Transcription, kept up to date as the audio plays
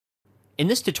In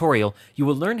this tutorial, you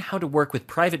will learn how to work with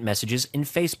private messages in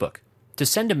Facebook. To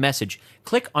send a message,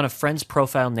 click on a friend's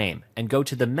profile name and go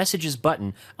to the Messages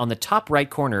button on the top right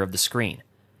corner of the screen.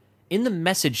 In the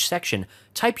Message section,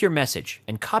 type your message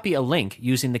and copy a link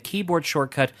using the keyboard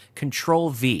shortcut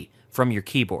Ctrl V from your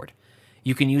keyboard.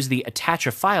 You can use the Attach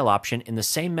a File option in the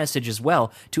same message as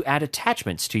well to add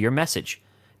attachments to your message.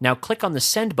 Now click on the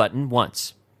Send button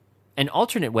once. An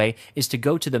alternate way is to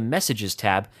go to the Messages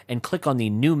tab and click on the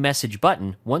New Message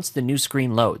button once the new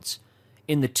screen loads.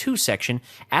 In the To section,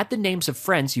 add the names of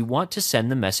friends you want to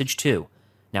send the message to.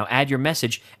 Now add your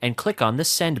message and click on the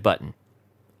Send button.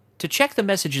 To check the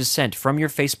messages sent from your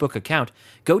Facebook account,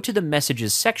 go to the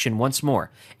Messages section once more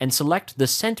and select the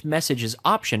Sent Messages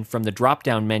option from the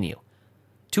drop-down menu.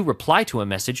 To reply to a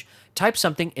message, type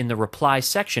something in the Reply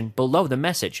section below the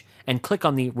message and click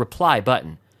on the Reply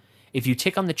button. If you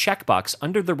tick on the checkbox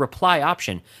under the Reply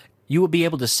option, you will be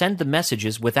able to send the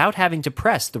messages without having to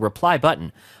press the Reply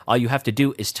button. All you have to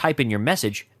do is type in your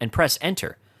message and press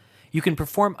Enter. You can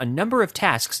perform a number of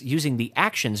tasks using the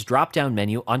Actions drop-down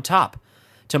menu on top.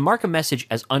 To mark a message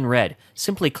as unread,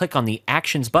 simply click on the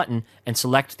Actions button and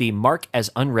select the Mark as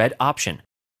Unread option.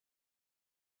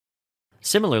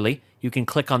 Similarly, you can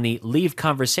click on the Leave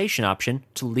Conversation option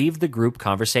to leave the group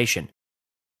conversation.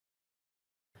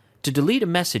 To delete a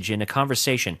message in a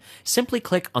conversation, simply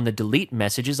click on the Delete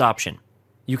Messages option.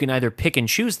 You can either pick and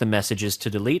choose the messages to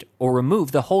delete or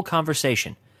remove the whole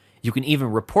conversation. You can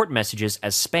even report messages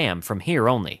as spam from here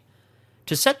only.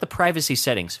 To set the privacy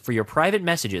settings for your private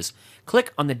messages,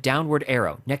 click on the downward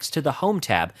arrow next to the Home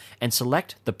tab and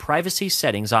select the Privacy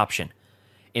Settings option.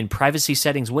 In Privacy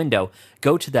Settings window,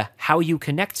 go to the How You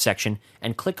Connect section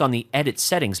and click on the Edit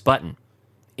Settings button.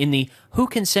 In the Who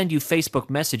Can Send You Facebook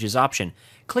Messages option,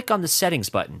 click on the Settings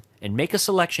button and make a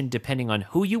selection depending on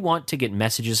who you want to get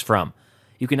messages from.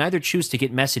 You can either choose to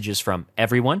get messages from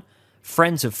everyone,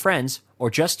 friends of friends, or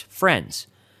just friends.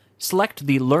 Select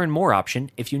the Learn More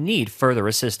option if you need further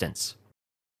assistance.